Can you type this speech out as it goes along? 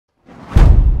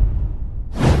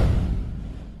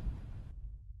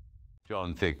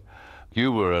John Thick,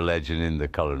 you were a legend in the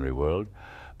culinary world,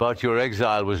 but your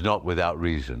exile was not without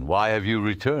reason. Why have you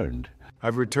returned?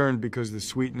 I've returned because the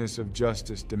sweetness of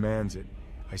justice demands it.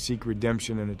 I seek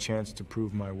redemption and a chance to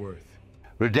prove my worth.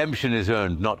 Redemption is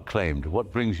earned, not claimed.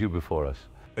 What brings you before us?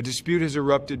 A dispute has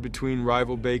erupted between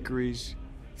rival bakeries,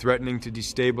 threatening to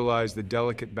destabilize the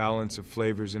delicate balance of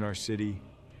flavors in our city.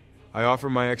 I offer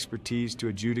my expertise to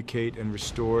adjudicate and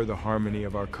restore the harmony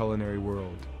of our culinary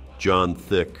world. John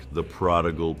Thick, the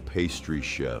prodigal pastry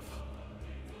chef.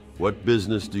 What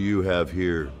business do you have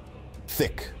here?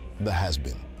 Thick, the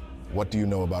has-been. What do you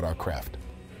know about our craft?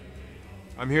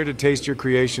 I'm here to taste your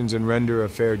creations and render a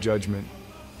fair judgment.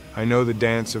 I know the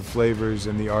dance of flavors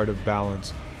and the art of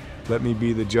balance. Let me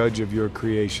be the judge of your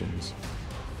creations.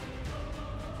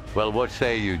 Well, what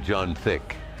say you, John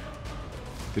Thick?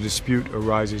 The dispute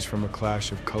arises from a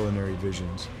clash of culinary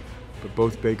visions, but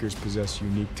both bakers possess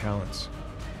unique talents.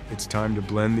 It's time to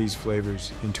blend these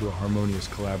flavors into a harmonious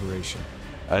collaboration.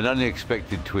 An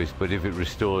unexpected twist, but if it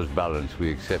restores balance, we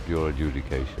accept your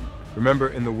adjudication. Remember,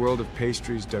 in the world of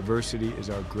pastries, diversity is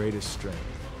our greatest strength.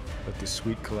 Let the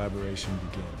sweet collaboration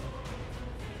begin.